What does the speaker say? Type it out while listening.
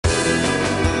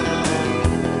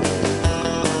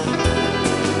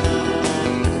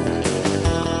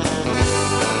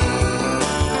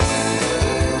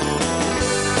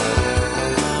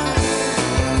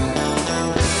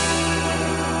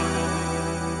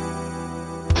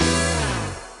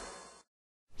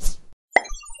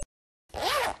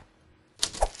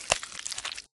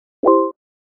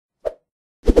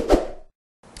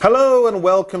Hello and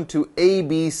welcome to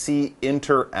ABC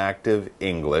Interactive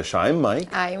English. I'm Mike.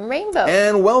 I'm Rainbow.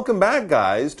 And welcome back,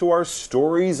 guys, to our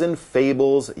Stories and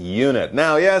Fables unit.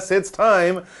 Now, yes, it's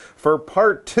time for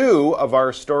part 2 of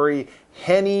our story,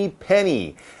 Henny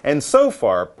Penny. And so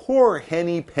far, poor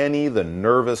Henny Penny, the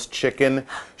nervous chicken,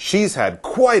 she's had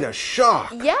quite a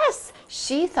shock. Yes.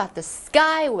 She thought the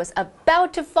sky was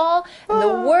about to fall and the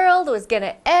world was going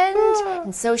to end.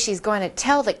 And so she's going to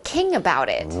tell the king about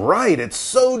it. Right, it's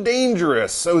so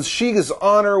dangerous. So she is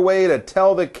on her way to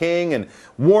tell the king and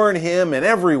warn him and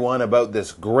everyone about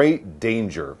this great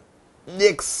danger.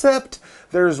 Except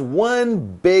there's one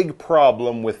big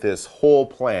problem with this whole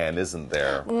plan, isn't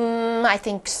there? I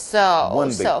think so. One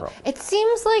big problem. It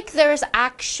seems like there's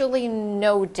actually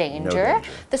no danger.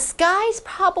 The sky's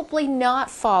probably not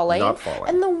falling.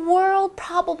 And the world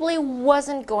probably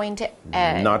wasn't going to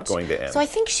end. Not going to end. So I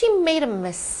think she made a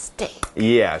mistake.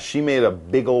 Yeah, she made a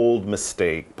big old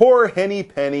mistake. Poor Henny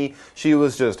Penny, she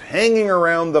was just hanging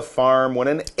around the farm when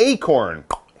an acorn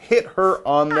hit her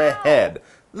on the head.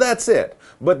 That's it.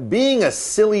 But being a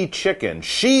silly chicken,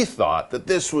 she thought that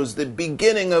this was the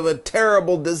beginning of a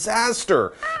terrible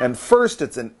disaster. And first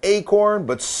it's an acorn,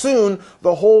 but soon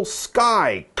the whole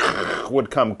sky would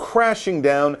come crashing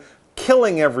down,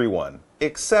 killing everyone.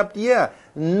 Except,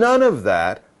 none of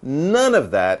that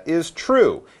is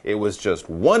true. It was just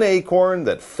one acorn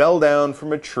that fell down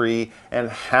from a tree and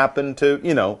happened to,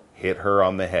 hit her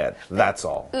on the head. That's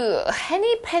all.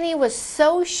 Henny Penny was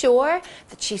so sure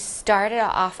that she started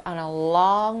off on a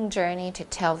long journey to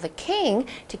tell the king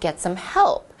to get some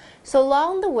help. So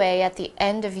along the way, at the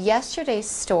end of yesterday's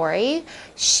story,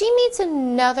 she meets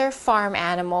another farm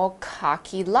animal,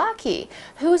 Cocky Locky,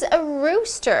 who's a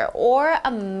rooster or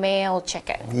a male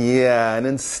chicken. Yeah, and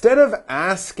instead of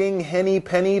asking Henny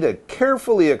Penny to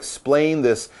carefully explain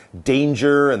this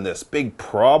danger and this big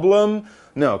problem,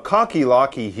 no, Cocky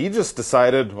Locky, he just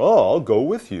decided, I'll go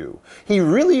with you. He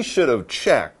really should have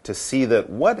checked to see that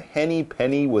what Henny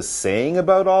Penny was saying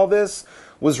about all this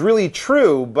was really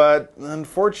true, but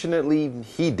unfortunately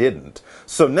he didn't.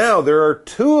 So now there are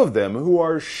two of them who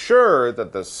are sure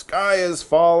that the sky is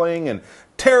falling and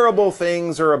terrible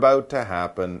things are about to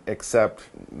happen, except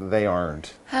they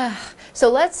aren't. So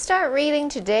let's start reading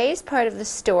today's part of the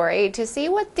story to see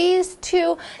what these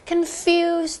two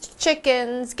confused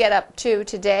chickens get up to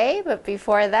today. But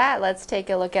before that, let's take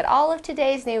a look at all of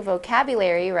today's new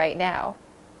vocabulary right now.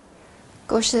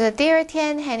 故事的第二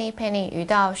天 Henny Penny 遇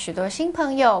到许多新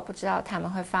朋友，不知道他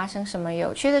们会发生什么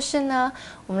有趣的事呢？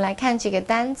我们来看几个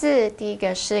单字，第一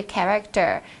个是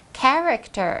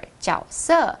character。Character 角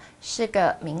色是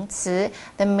个名词。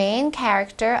The main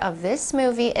character of this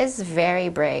movie is very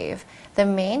brave. The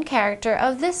main character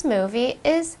of this movie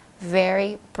is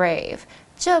very brave.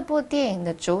 这部电影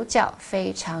的主角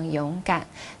非常勇敢。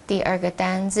第二个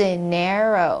单字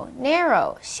narrow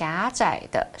狭窄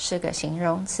的是个形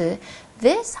容词。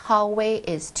This hallway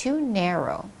is too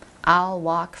narrow. I'll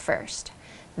walk first.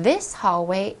 This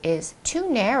hallway is too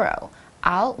narrow.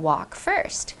 I'll walk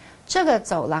first. 这个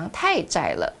走廊太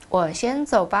窄了，我先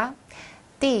走吧。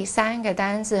第三个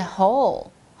单字 hole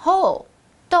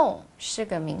洞是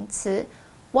个名词。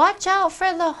Watch out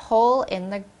for the hole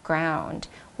in the ground.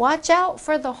 Watch out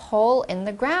for the hole in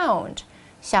the ground.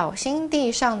 小心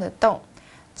地上的洞。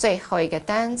最后一个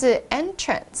单字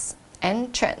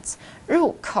entrance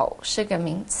入口是个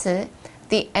名词。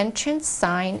The entrance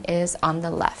sign is on the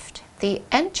left. The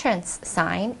entrance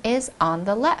sign is on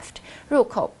the left. 入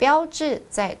口标志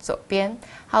在左边。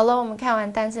好了，我们看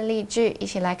完单词例句，一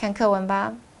起来看课文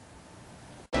吧。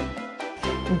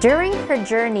During her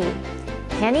journey,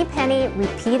 Henny Penny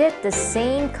repeated the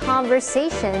same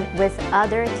conversation with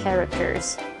other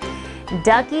characters.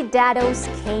 Ducky Daddles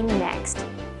came next.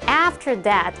 After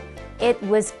that, it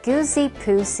was Goosey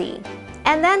Poosey.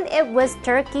 And then it was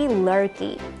Turkey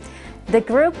Lurkey. The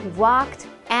group walked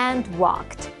and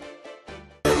walked.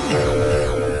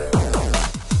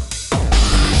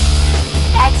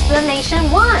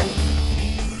 Explanation 1.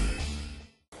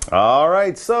 All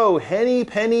right, so Henny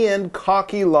Penny and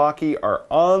Cocky Locky are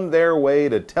on their way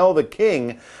to tell the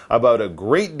king about a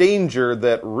great danger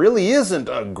that really isn't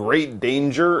a great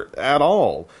danger at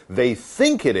all. They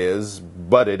think it is,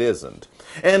 but it isn't.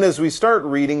 And as we start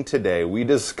reading today, we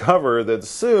discover that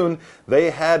soon they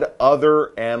had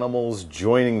other animals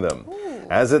joining them.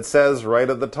 As it says right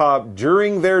at the top,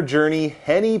 during their journey,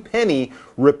 Henny Penny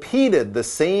repeated the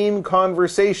same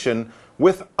conversation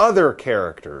with other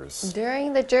characters.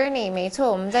 During the journey, 没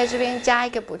错，我们在这边加一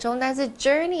个补充单词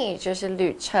journey 就是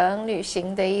旅程、旅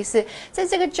行的意思。在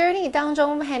这个 journey 当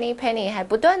中 ，Henny Penny 还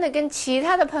不断的跟其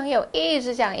他的朋友一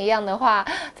直讲一样的话，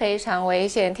非常危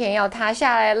险，天要塌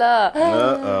下来了。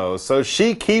Uh-oh. So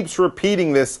she keeps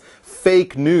repeating this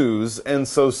fake news, and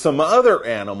so some other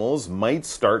animals might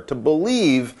start to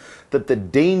believe that the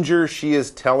danger she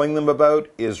is telling them about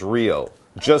is real,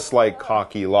 just like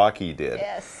Cocky Locky did.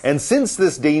 Yes. And since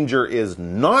this danger is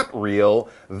not real,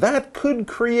 that could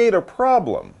create a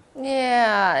problem.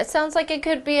 Yeah, it sounds like it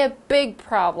could be a big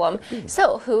problem.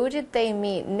 So, who did they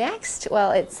meet next?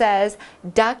 Well, it says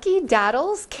Ducky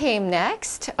Daddles came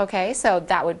next. Okay, so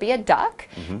that would be a duck.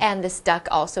 And this duck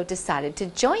also decided to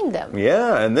join them.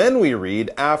 Yeah, and then we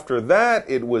read, after that,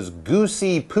 it was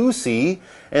Goosey Poosey,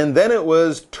 and then it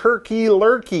was Turkey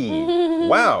Lurkey.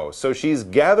 Wow, so she's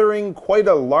gathering quite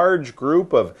a large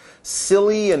group of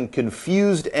silly and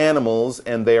confused animals,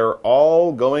 and they are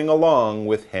all going along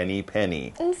with Henny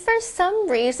Penny. And for some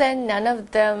reason, none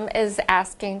of them is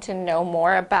asking to know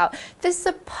more about the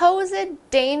supposed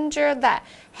danger that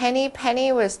Henny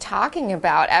Penny was talking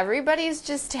about. Everybody's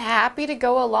just happy to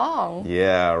go along.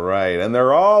 Yeah, right. And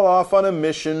they're all off on a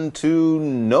mission to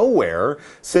nowhere,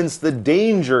 since the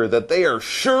danger that they are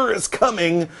sure is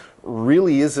coming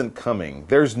really isn't coming.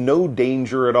 There's no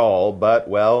danger at all, but,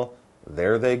 well,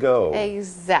 there they go.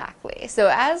 Exactly. So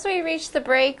as we reach the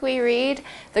break, we read,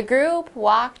 the group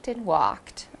walked and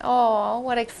walked. Oh,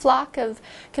 what a flock of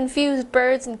confused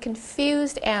birds and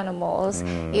confused animals.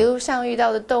 一路上遇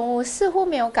到的动物似乎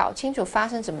没有搞清楚发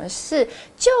生什么事，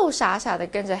就傻傻的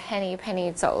跟着 Henny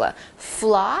Penny 走了。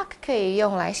Flock 可以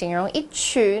用来形容一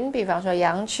群，比方说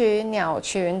羊群、鸟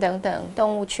群等等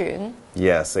动物群。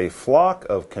Yes, a flock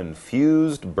of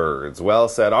confused birds. Well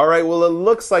said. All right, well, it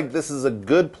looks like this is a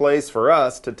good place for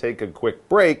us to take a quick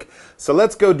break. So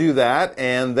let's go do that,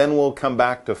 and then we'll come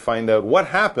back to find out what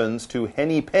happens to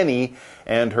Henny Penny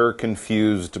and her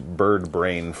confused bird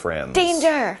brain friends.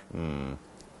 Danger!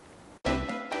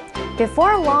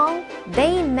 Before long,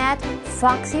 they met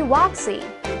Foxy Woxy.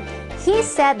 He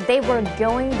said they were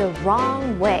going the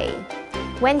wrong way.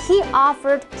 When he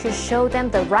offered to show them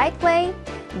the right way,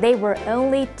 they were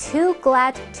only too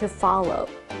glad to follow.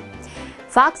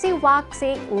 Foxy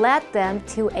Woxy led them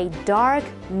to a dark,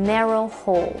 narrow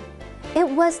hole. It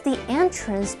was the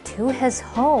entrance to his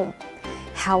home.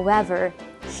 However,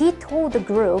 he told the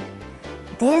group,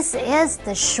 "This is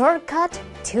the shortcut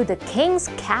to the king's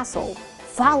castle.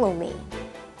 Follow me."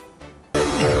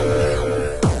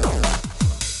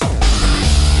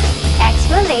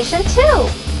 Explanation 2.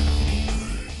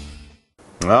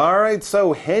 All right,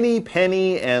 so Henny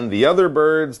Penny and the other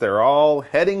birds, they're all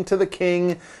heading to the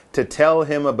king to tell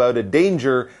him about a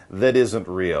danger that isn't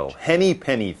real. Henny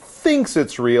Penny thinks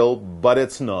it's real, but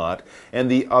it's not, and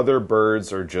the other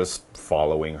birds are just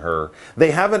following her. They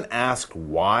haven't asked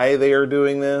why they are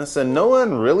doing this, and no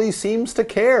one really seems to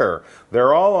care.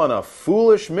 They're all on a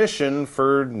foolish mission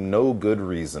for no good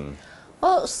reason.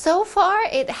 Well, so far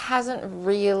it hasn't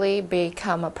really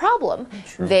become a problem.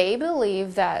 They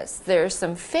believe that there's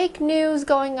some fake news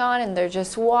going on and they're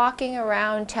just walking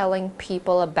around telling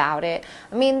people about it.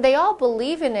 I mean, they all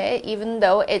believe in it even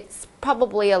though it's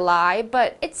probably a lie,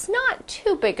 but it's not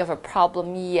too big of a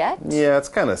problem yet. Yeah, it's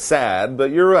kind of sad,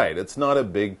 but you're right. It's not a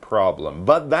big problem.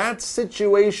 But that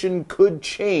situation could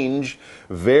change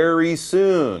very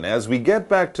soon. As we get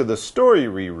back to the story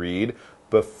we read,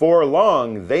 before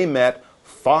long they met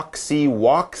Foxy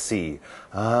Woxy.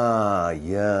 Ah,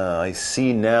 yeah, I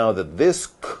see now that this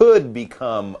could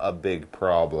become a big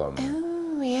problem.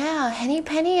 Oh, yeah, Henny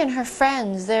Penny and her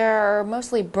friends, they're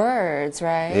mostly birds,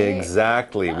 right?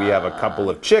 Exactly. We have a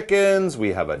couple of chickens,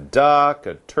 we have a duck,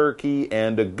 a turkey,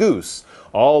 and a goose.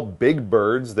 All big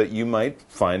birds that you might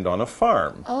find on a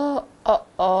farm.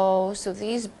 Oh, so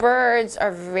these birds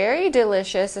are very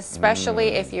delicious, especially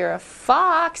if you're a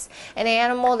fox, an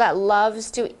animal that loves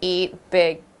to eat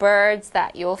big birds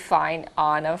that you'll find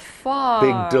on a farm.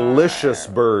 Big delicious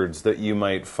birds that you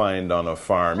might find on a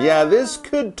farm. Yeah, this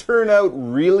could turn out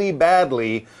really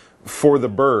badly for the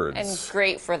birds. And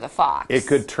great for the fox. It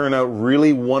could turn out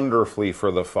really wonderfully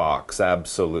for the fox.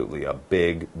 Absolutely. A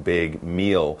big, big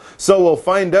meal. So we'll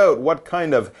find out what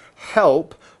kind of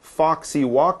help Foxy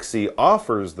Woxy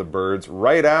offers the birds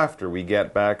right after we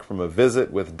get back from a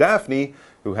visit with Daphne,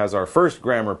 who has our first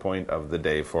grammar point of the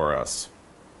day for us.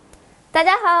 大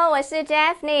家好，我是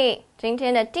Daphne。今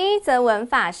天的第一则文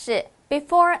法是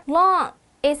before long，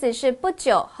 意思是不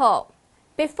久后。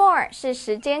before 是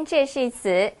时间介系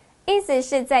词，意思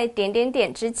是在点点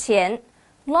点之前。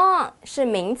long 是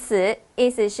名词，意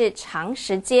思是长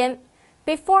时间。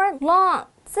Before long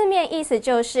字面意思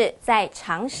就是在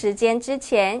长时间之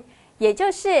前，也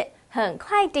就是很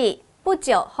快地、不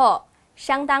久后，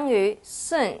相当于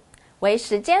soon 为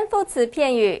时间副词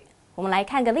片语。我们来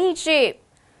看个例句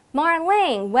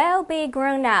Marlene will be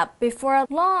grown up before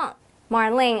long.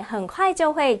 Marlene 很快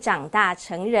就会长大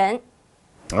成人。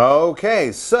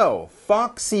Okay, so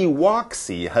Foxy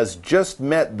Woxy has just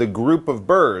met the group of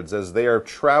birds as they are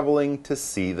traveling to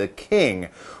see the king.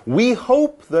 We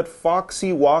hope that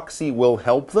Foxy Woxy will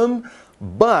help them,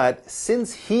 but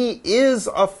since he is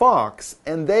a fox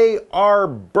and they are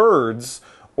birds,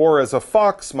 or as a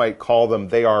fox might call them,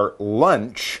 they are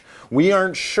lunch, we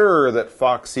aren't sure that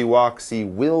Foxy Woxy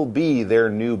will be their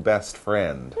new best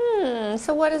friend.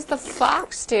 So what does the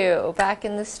fox do? Back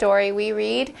in the story we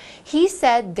read, he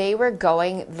said they were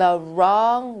going the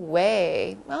wrong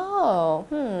way. Oh,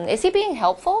 is he being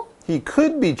helpful? He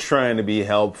could be trying to be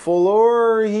helpful,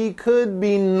 or he could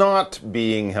be not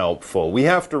being helpful. We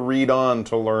have to read on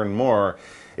to learn more.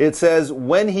 It says,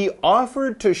 when he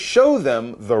offered to show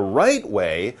them the right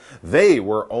way, they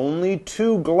were only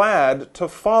too glad to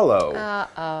follow.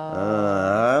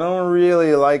 I don't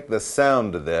really like the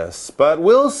sound of this, but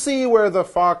we'll see where the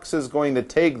fox is going to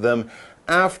take them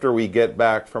after we get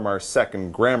back from our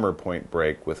second grammar point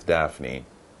break with Daphne.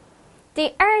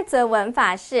 第二则文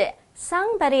法是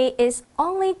Somebody is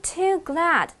only too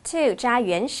glad to 加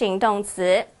原形动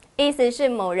词，意思是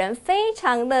某人非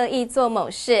常乐意做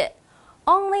某事。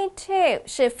Only to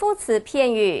是副词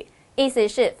片语，意思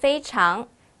是非常。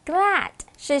Glad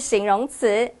是形容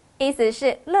词，意思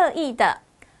是乐意的。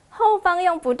后方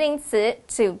用不定词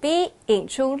to be 引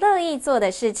出乐意做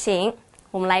的事情。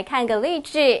我们来看个例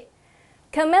句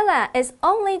Camilla is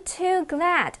only too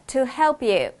glad to help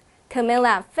you.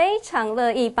 Camilla 非常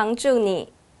乐意帮助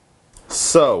你。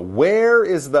So, where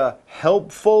is the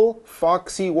helpful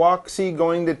Foxy Woxy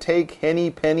going to take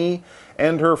Henny Penny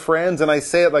and her friends? And I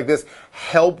say it like this,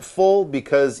 helpful,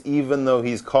 because even though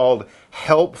he's called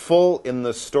helpful in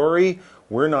the story,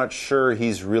 we're not sure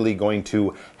he's really going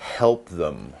to help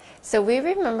them. So we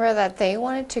remember that they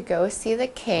wanted to go see the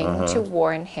king to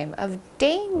warn him of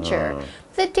danger.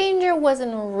 The danger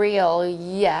wasn't real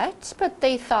yet, but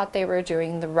they thought they were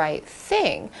doing the right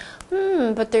thing.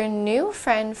 But their new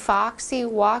friend, Foxy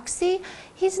Woxy,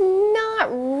 he's not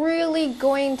really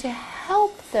going to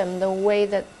help them the way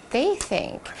that they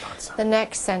think. The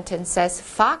next sentence says,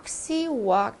 Foxy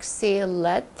Woxy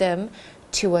led them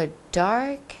to a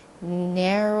dark,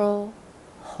 narrow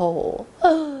hole.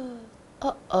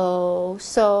 Uh-oh,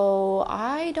 so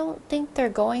I don't think they're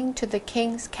going to the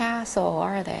king's castle,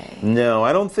 are they? No,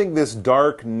 I don't think this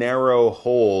dark, narrow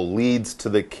hole leads to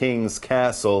the king's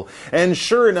castle. And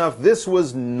sure enough, this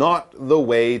was not the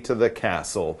way to the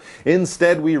castle.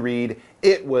 Instead, we read,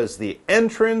 it was the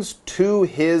entrance to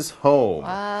his home.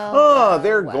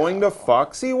 They're going to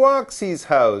Foxy Woxy's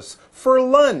house for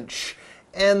lunch.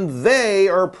 And they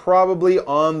are probably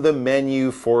on the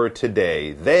menu for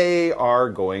today. They are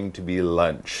going to be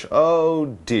lunch.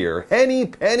 Oh dear. Henny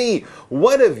Penny,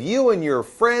 what have you and your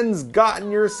friends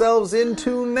gotten yourselves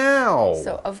into now?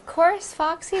 So, of course,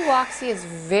 Foxy Woxy is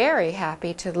very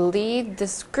happy to lead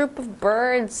this group of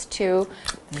birds to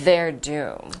their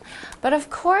doom. But of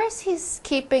course, he's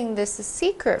keeping this a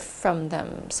secret from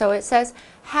them. So it says,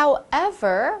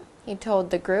 however, he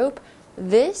told the group,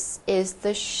 this is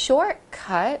the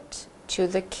shortcut to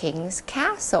the king's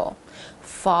castle.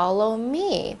 Follow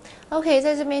me. OK,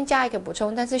 在这边加一个补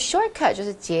充，但是 shortcut 就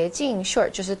是捷径 ，short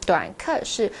就是短 ，cut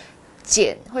是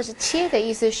剪或是切的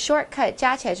意思 ，shortcut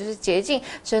加起来就是捷径。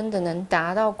真的能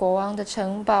达到国王的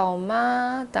城堡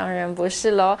吗？当然不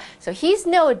是咯。So he's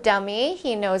no dummy.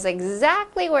 He knows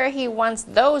exactly where he wants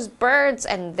those birds,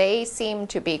 and they seem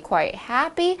to be quite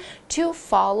happy to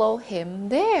follow him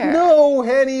there. No,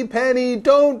 Henny Penny,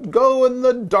 don't go in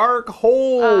the dark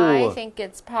hole. I think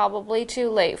it's probably too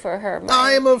late for her.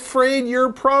 I'm afraid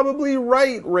you're probably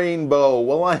right, Rainbow.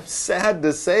 Well, I'm sad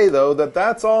to say, though, that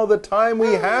that's all the time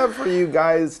we have for you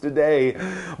guys today.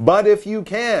 But if you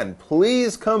can,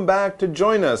 please come back to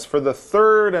join us for the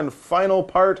third and final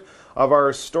part of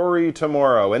our story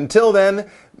tomorrow. Until then,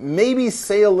 maybe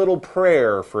say a little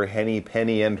prayer for Henny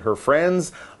Penny and her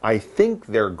friends. I think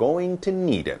they're going to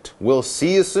need it. We'll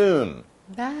see you soon.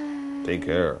 Bye. Take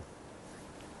care.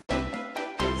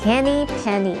 Henny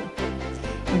Penny.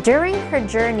 During her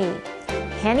journey,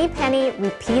 Henny Penny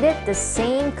repeated the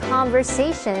same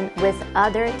conversation with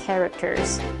other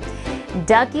characters.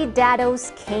 Ducky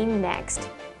Daddles came next.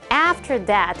 After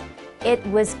that, it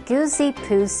was Goosey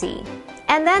Poosey.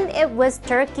 And then it was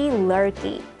Turkey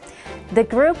Lurkey. The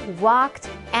group walked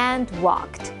and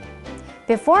walked.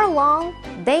 Before long,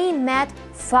 they met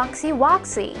Foxy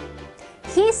Woxy.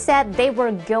 He said they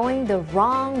were going the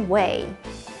wrong way.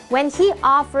 When he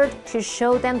offered to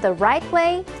show them the right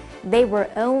way, they were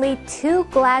only too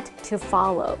glad to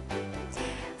follow.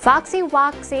 Foxy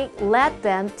Woxy led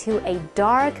them to a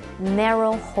dark,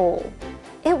 narrow hole.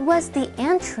 It was the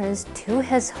entrance to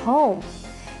his home.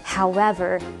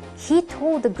 However, he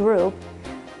told the group,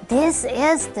 "This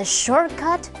is the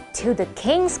shortcut to the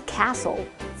king's castle.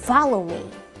 Follow me."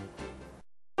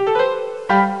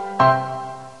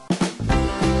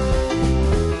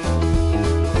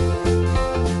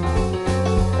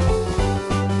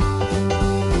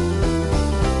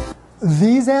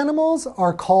 These animals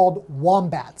are called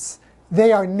wombats.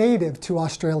 They are native to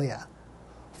Australia.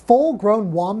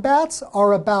 Full-grown wombats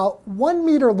are about 1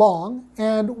 meter long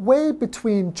and weigh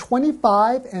between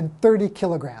 25 and 30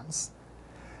 kilograms.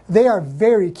 They are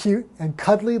very cute and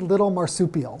cuddly little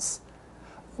marsupials.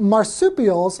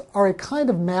 Marsupials are a kind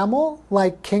of mammal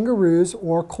like kangaroos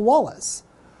or koalas.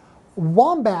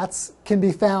 Wombats can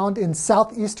be found in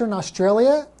southeastern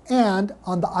Australia and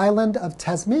on the island of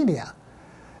Tasmania.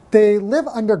 They live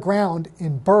underground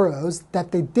in burrows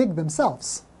that they dig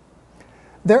themselves.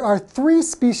 There are 3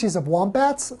 species of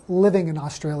wombats living in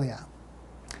Australia.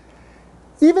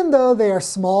 Even though they are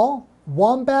small,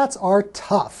 wombats are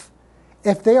tough.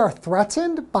 If they are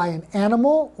threatened by an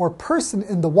animal or person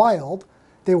in the wild,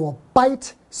 they will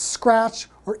bite, scratch,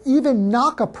 or even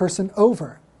knock a person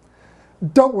over.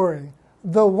 Don't worry,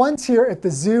 the ones here at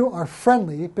the zoo are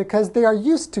friendly because they are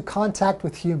used to contact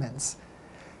with humans.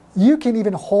 You can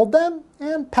even hold them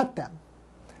and pet them.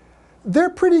 They're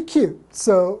pretty cute,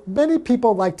 so many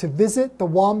people like to visit the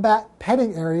wombat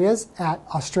petting areas at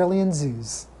Australian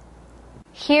zoos.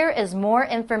 Here is more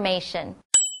information.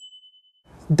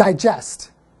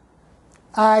 Digest.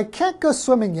 I can't go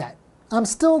swimming yet. I'm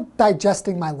still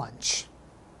digesting my lunch.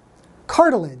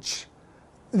 Cartilage.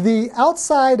 The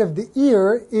outside of the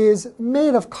ear is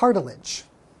made of cartilage.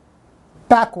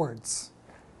 Backwards.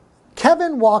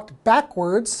 Kevin walked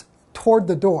backwards toward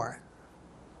the door.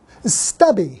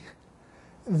 Stubby.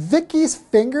 Vicky's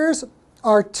fingers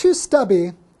are too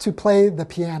stubby to play the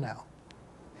piano.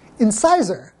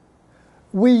 Incisor.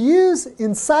 We use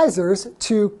incisors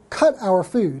to cut our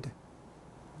food.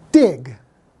 Dig.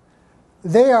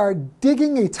 They are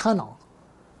digging a tunnel.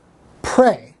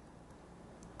 Prey.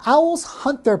 Owls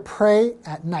hunt their prey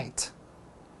at night.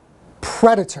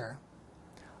 Predator.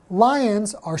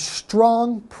 Lions are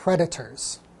strong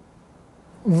predators.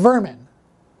 Vermin.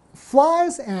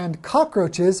 Flies and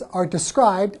cockroaches are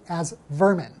described as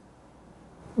vermin.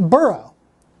 Burrow.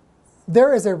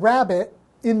 There is a rabbit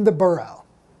in the burrow.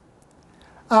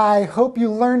 I hope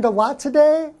you learned a lot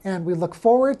today, and we look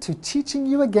forward to teaching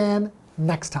you again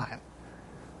next time.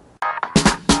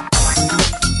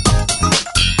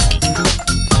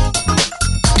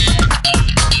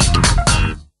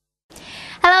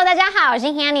 Hello， 大家好，我是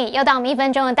Hanny， 又到我们1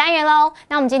分钟的单元喽。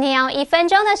那我们今天要用1分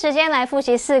钟的时间来复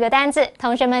习4个单字，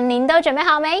同学们您都准备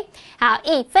好没？好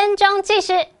，1分钟计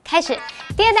时开始。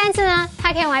第一个单字呢，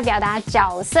它可以用来表达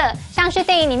角色，像是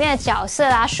电影里面的角色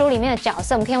啊，书里面的角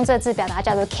色，我们可以用这个字表达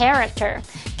叫做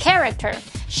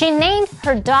character。She named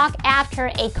her dog after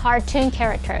a cartoon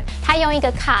character. 她用一个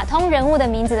卡通人物的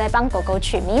名字来帮狗狗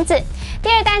取名字。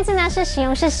第二个单字呢是形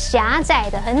容是狭窄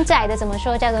的、很窄的，怎么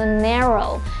说？叫做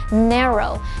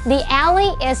narrow。Narrow. The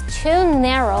alley is too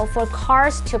narrow for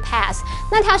cars to pass.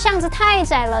 那条巷子太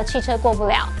窄了，汽车过不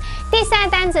了。第三个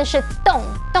单字是洞，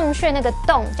洞穴那个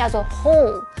洞叫做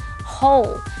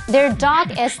hole。Hole. Their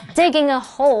dog is digging a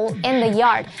hole in the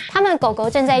yard. 他们的狗狗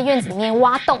正在院子里面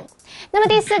挖洞。那么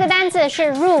第4个单字是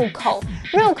入口，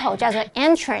入口叫做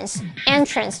entrance。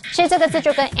其实这个字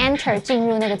就跟 enter 进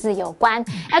入那个字有关。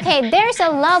Okay, there's a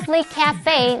lovely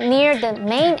cafe near the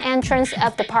main entrance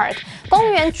of the park.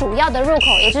 公园主要的入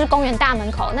口，也就是公园大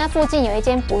门口，那附近有一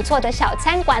间不错的小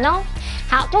餐馆哦。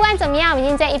好，不管怎么样，我们已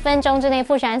经在1分钟之内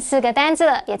复习完4个单字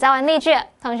了，也造完例句了，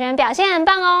同学们表现很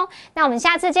棒哦。那我们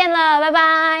下次见了，拜拜。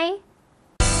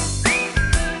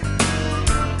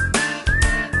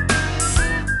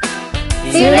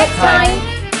See you next time.